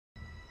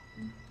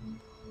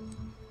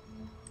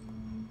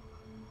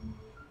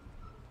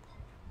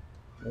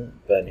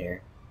Been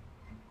here.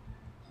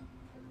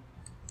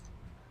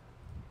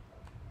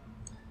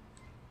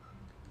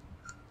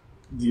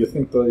 Do you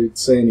think they'd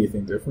say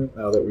anything different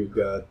now that we've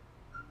got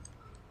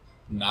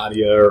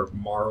Nadia or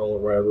Marl or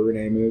whatever her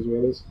name is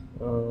with us?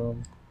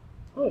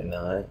 Probably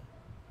not.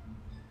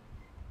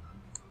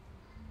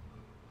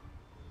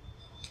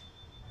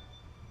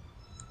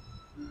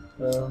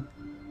 Well,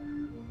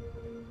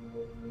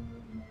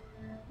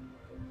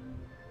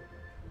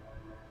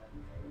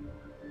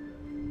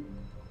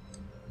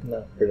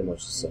 not pretty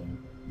much the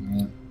same.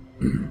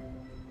 Yeah.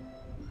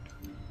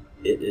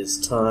 It is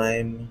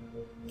time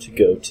to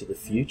go to the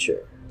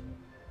future.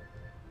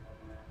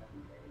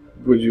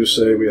 Would you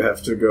say we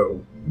have to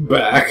go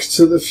back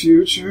to the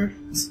future?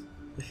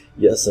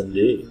 Yes,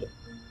 indeed.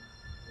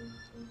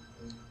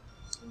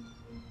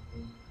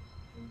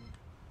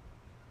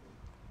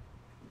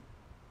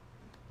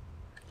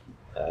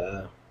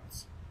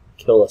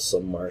 Kill us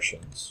some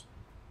Martians.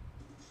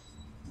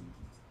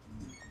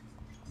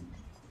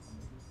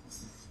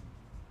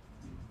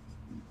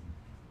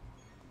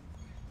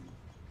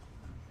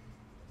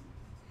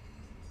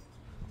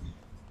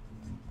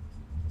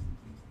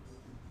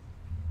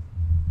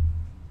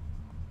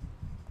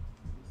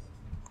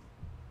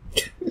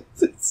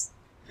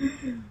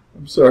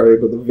 I'm sorry,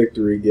 but the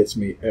victory gets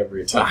me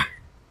every time.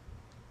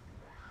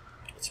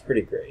 It's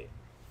pretty great.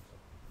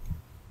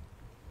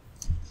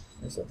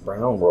 There's a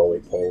brown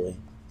roly-poly.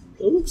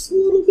 It looks a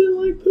little bit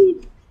like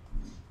poop.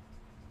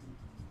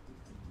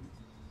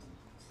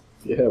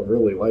 You have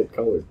really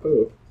light-colored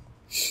poop.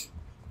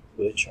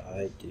 Which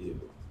I do.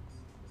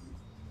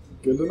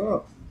 Good to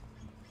know.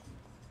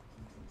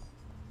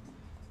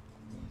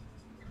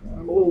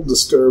 I'm a little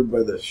disturbed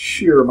by the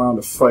sheer amount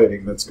of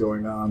fighting that's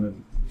going on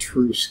in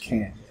Truce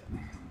Canyon.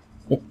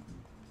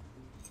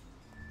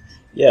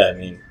 Yeah, I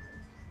mean,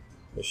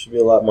 there should be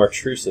a lot more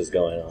truces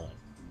going on.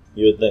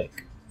 You would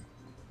think.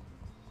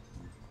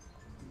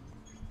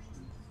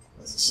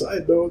 As a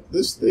side note,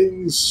 this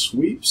thing's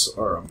sweeps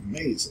are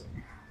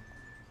amazing.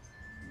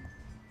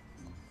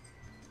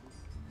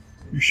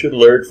 You should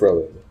learn from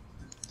it.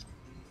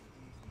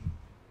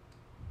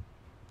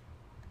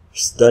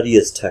 Study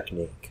his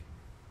technique.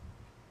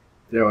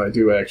 You know, I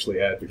do actually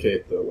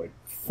advocate the,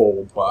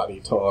 full body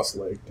toss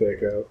leg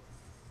takeout.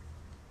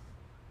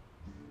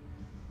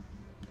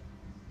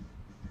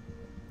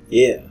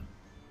 Yeah.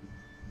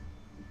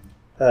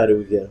 How do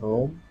we get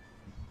home?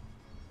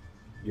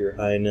 Your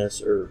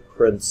Highness or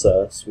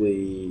Princess,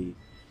 we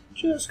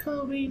just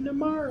call me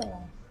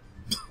tomorrow.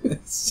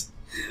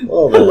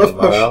 Well then,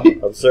 tomorrow,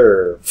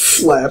 observe.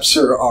 Flaps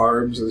her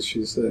arms as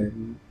she's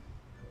saying,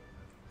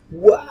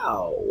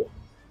 Wow!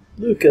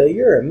 Luca,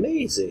 you're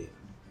amazing.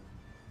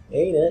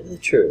 Ain't it the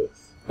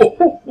truth?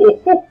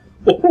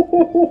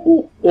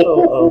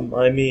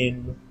 I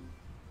mean,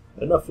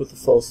 enough with the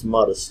false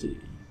modesty.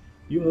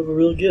 You have a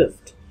real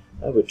gift.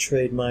 I would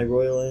trade my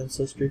royal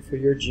ancestry for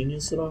your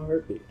genius in a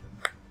heartbeat.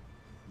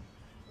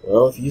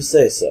 Well, if you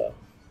say so.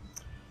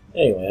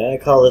 Anyway, I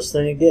call this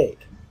thing a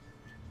gate.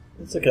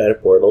 It's a kind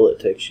of portal that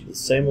takes you to the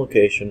same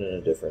location in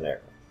a different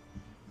era.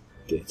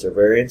 Gates are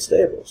very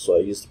unstable, so I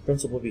use the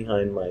principle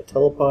behind my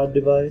telepod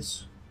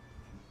device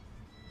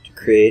to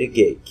create a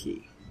gate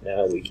key.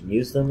 Now we can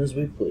use them as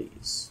we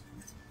please.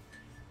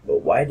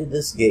 But why did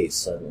this gate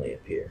suddenly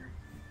appear?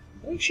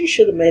 I think she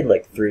should have made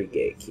 3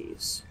 gate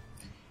keys.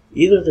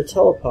 Either the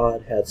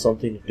telepod had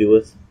something to do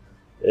with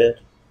it,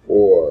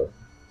 or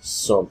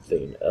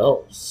something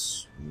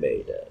else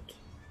made it.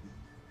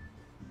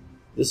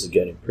 This is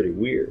getting pretty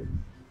weird.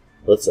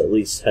 Let's at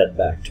least head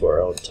back to our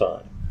own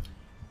time.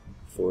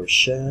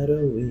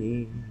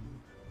 Foreshadowing.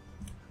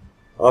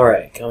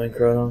 Alright, coming,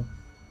 Chrono.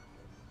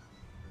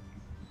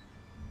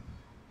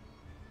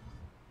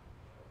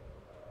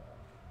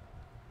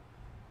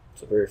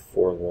 It's a very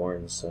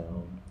forlorn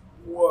sound.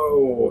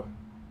 whoa.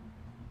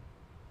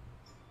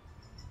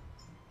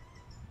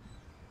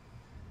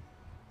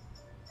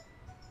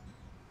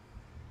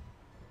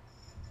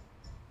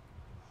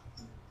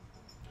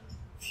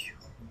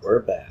 We're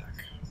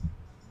back.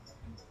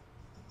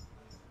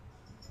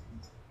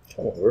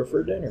 Come over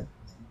for dinner.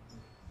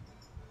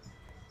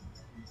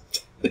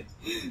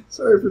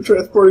 Sorry for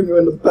transporting you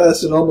into the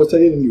past and almost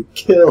having you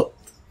killed.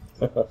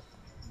 But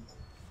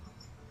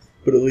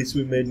at least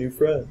we made new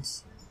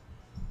friends.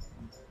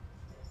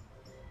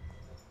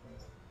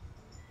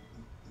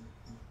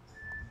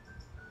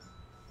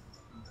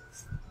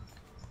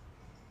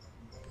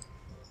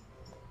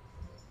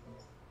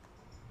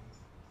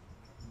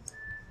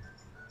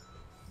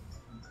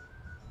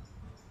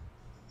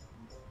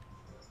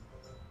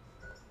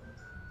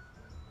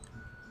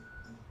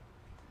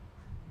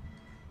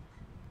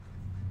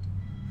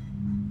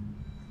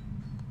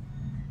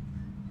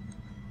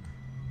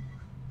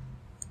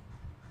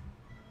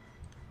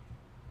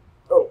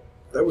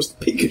 That was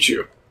the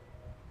Pikachu.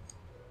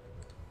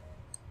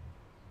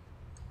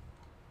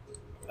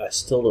 I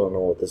still don't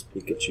know what this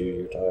Pikachu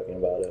you're talking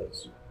about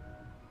is.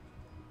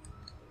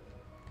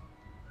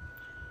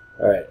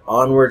 Alright,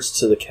 onwards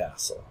to the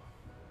castle.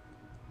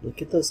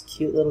 Look at those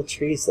cute little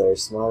trees that are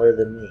smaller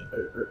than me.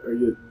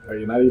 Are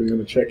you not even going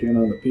to check in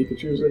on the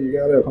Pikachus that you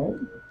got at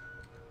home?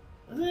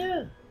 Oh,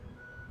 yeah.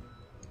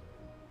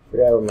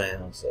 Forgot where my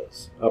house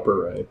is. Upper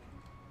right.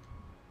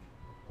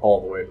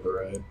 All the way to the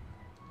right.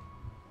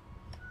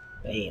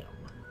 Bam.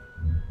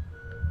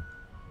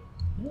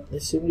 Well, they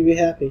seem to be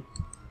happy.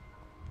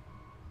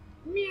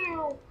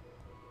 Meow.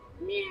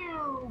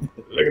 Meow.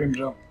 Look at him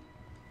jump.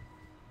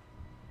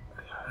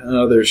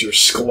 Oh, there's your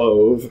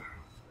Sclove.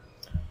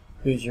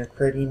 Who's your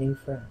pretty new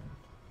friend?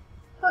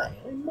 Hi,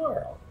 I'm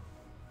Marl.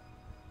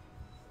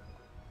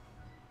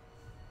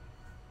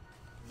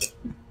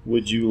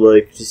 Would you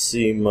like to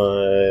see my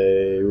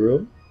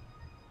room?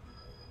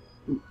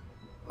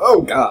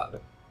 Oh,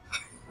 God.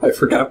 I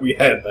forgot we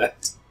had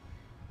that.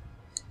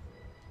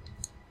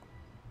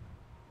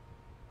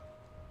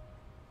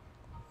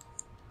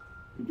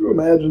 Could you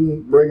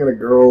imagine bringing a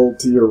girl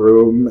to your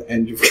room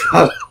and you've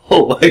got a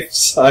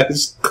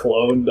life-size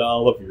clone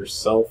doll of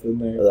yourself in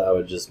there? That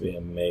would just be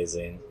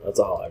amazing. That's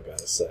all I've got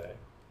to say.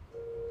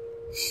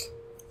 Let's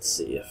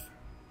see if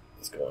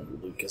let's go into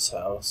Lucas'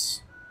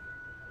 house.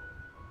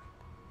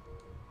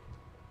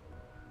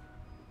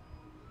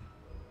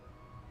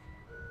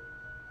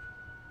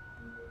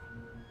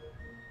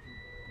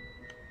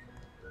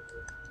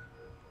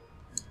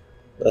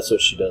 That's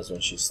what she does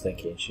when she's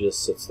thinking. She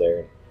just sits there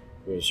and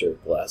moves her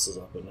glasses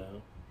up and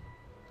down.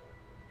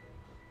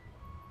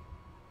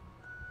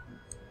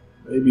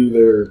 Maybe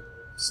they're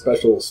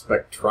special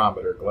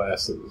spectrometer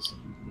glasses.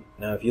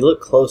 Now, if you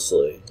look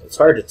closely, it's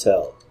hard to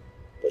tell,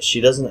 but she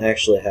doesn't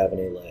actually have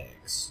any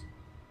legs.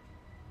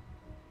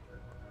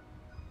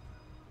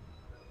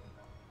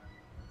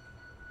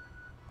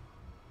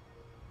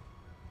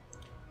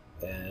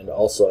 And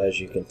also, as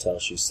you can tell,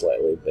 she's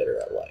slightly bitter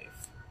at life.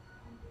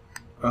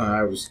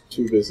 I was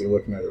too busy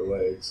looking at her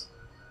legs.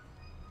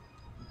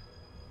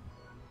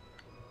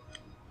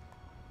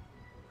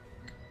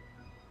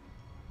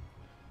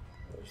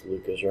 There's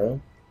Luca's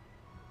room.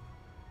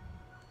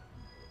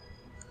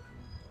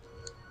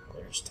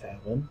 There's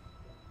Tavin.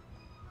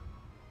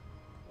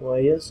 Why,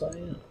 yes, I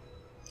am.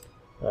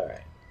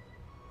 Alright.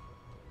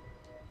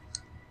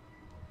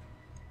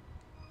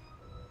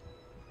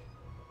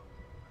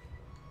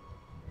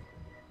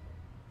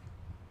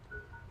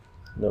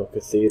 No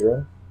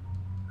cathedral.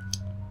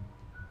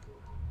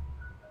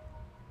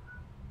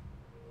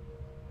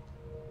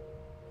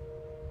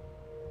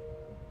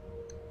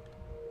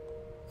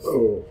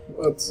 Oh,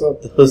 what's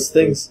up? Those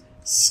things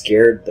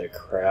scared the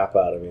crap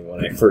out of me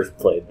when I first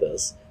played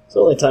this. It's the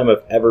only time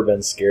I've ever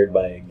been scared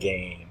by a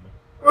game.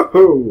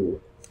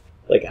 Oh!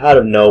 Like, out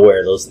of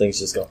nowhere, those things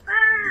just go,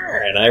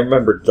 "Arr!" And I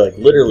remember, like,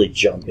 literally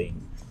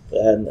jumping,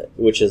 and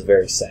which is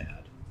very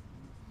sad.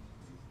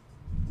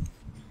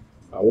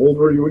 How old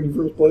were you when you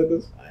first played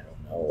this? I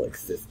don't know, like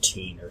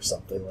 15 or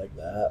something like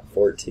that.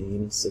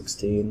 14,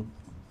 16.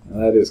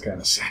 That is kind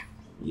of sad.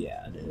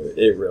 Yeah,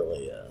 it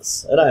really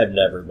is. And I've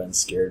never been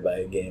scared by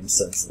a game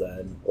since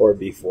then, or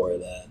before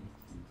then.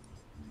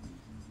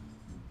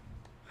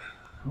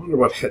 I wonder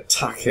what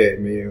hitake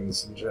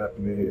means in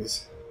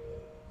Japanese.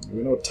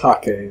 We know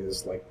take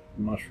is like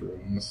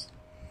mushrooms.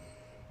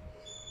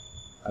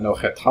 I know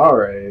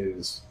hitare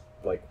is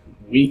like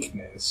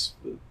weakness,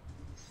 but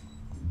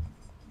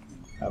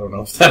I don't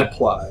know if that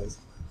applies.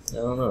 I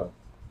don't know.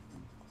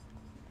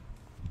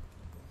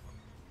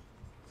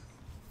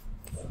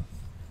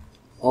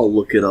 I'll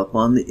look it up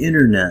on the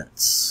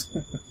internets.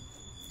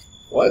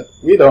 What?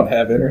 We don't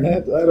have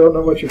internet. I don't know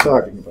what you're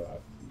talking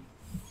about.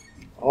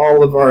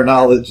 All of our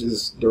knowledge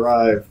is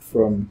derived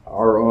from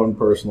our own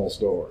personal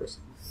stores.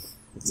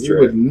 It's We true.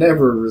 would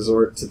never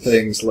resort to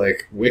things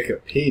like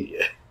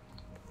Wikipedia.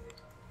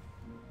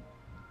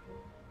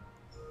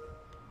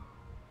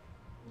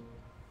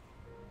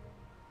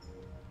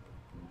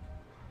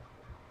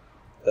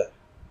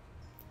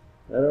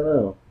 I don't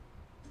know.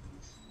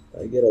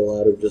 I get a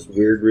lot of just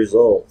weird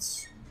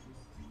results.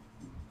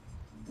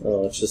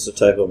 Oh, it's just a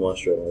type of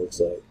mushroom, it looks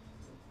like.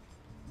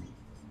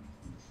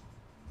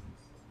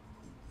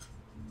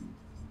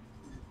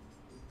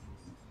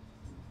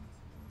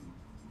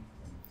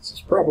 This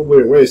is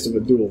probably a waste of a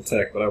dual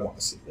tech, but I want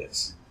to see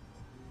this.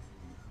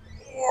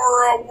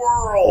 Aura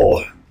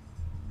Whirl!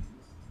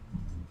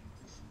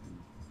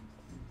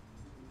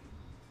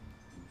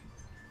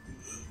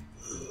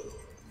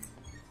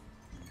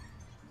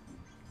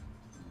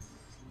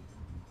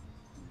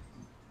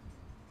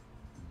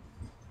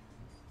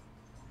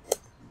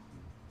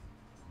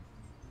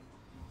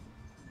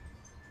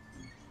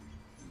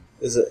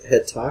 Is it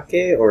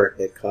Hitake or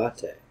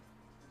Hikate?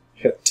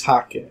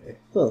 Hitake.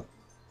 Huh.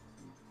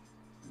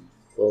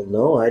 Well,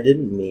 no, I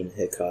didn't mean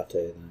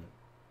Hikate then.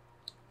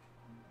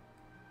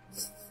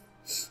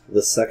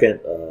 The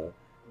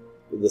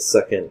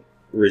second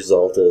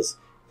result is,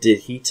 did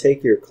he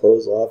take your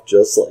clothes off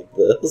just like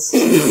this?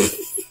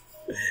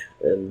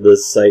 And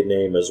this site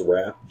name is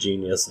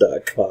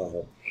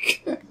rapgenius.com.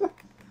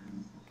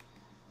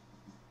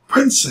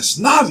 Princess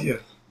Nadia!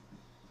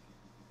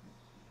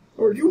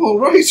 Are you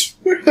alright?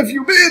 Where have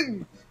you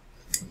been?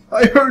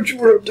 I heard you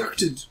were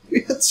abducted.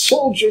 We had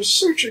soldiers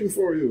searching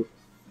for you.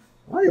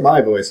 Why am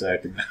I voice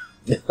acting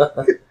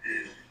now?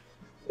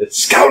 It's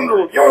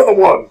Scoundrel, you're the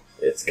one!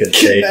 It's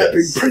Kidnapping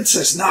contagious.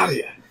 Princess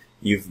Nadia.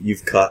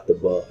 You've caught the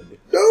bug.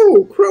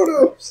 No,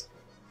 Chronos!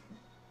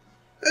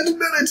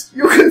 Admit it!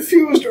 You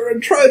confused her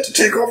and tried to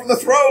take over the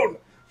throne!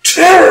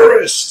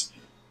 Terrorist!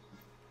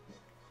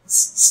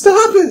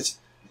 Stop it!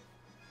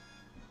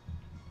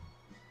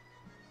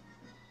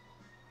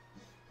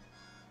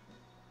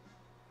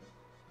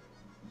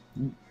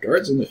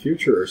 Guards in the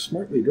future are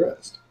smartly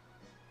dressed.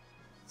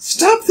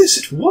 Stop this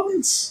at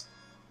once!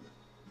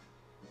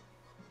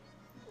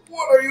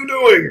 What are you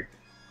doing?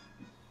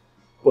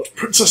 What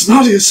Princess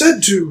Nadia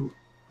said to...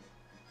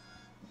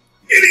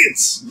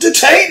 Idiots!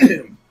 Detain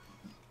him!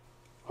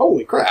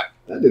 Holy crap,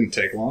 that didn't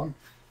take long.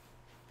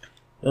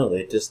 No,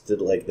 they just did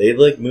they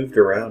moved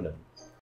around him.